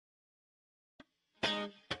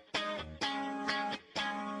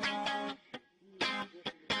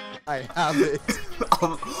I have it.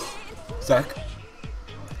 Zach,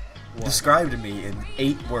 What? describe to me in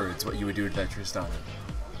 8 words what you would do to that Tristana.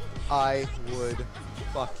 I would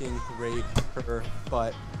fucking rape her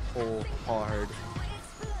butt hole hard.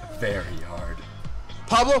 Very hard.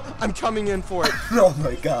 Pablo, I'm coming in for it. Oh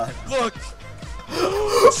my god. Look.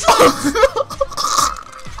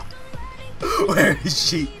 Where is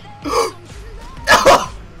she?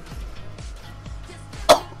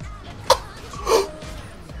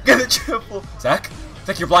 Get a triple. Zach,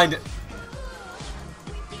 you're blinded.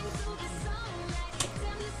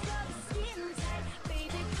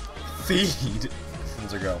 Feed.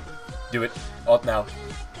 Let's go. Do it. Alt now.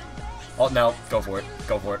 Alt now. Go for it.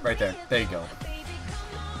 Go for it. Right there. There you go.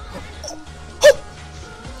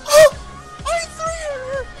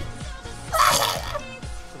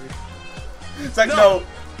 Zach, no!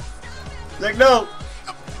 Zach, no!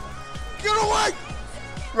 Get away!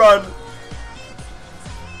 Run!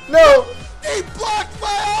 No! He blocked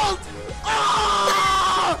my ult!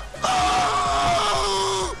 Ah!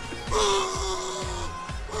 Ah!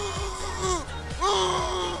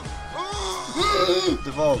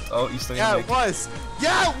 Devolved. Oh, you still Yeah, need it was!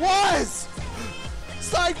 Yeah, it was!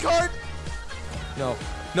 Side card! No.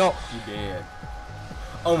 No. You did.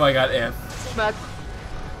 Oh my god, Ann. Matt.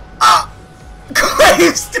 Ah!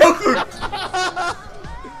 He's still.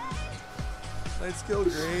 Nice kill,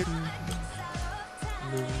 great.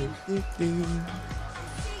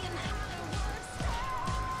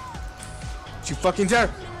 You fucking dare!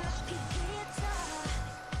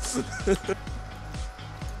 Can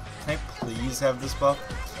I please have this buff?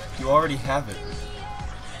 You already have it.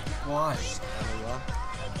 Why?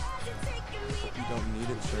 Hope you don't need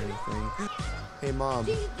it for anything. Hey mom.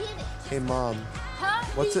 Hey mom.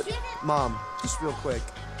 What's it? Mom, just real quick.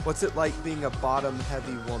 What's it like being a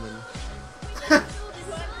bottom-heavy woman?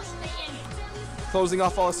 Closing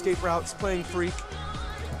off all escape routes, playing freak.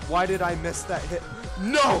 Why did I miss that hit?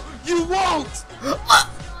 No, you won't!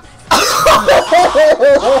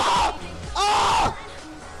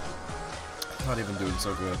 Not even doing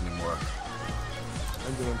so good anymore.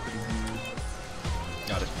 I'm doing pretty good.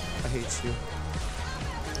 Got it. I hate you.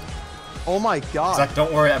 Oh my god. Zach,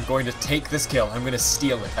 don't worry, I'm going to take this kill. I'm going to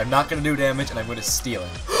steal it. I'm not going to do damage, and I'm going to steal it.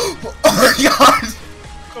 Oh my god!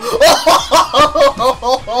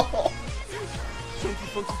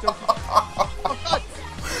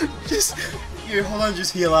 Just, here, hold on,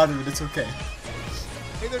 just heal out of it, it's okay.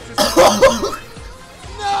 Hey there, Tristan.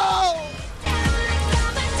 No!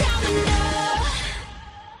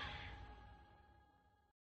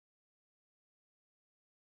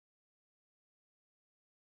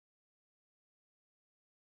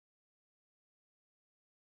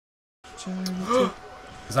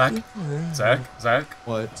 Zach,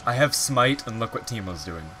 What? I have smite, and look what Teemo's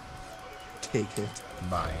doing. Take it.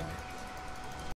 Mine.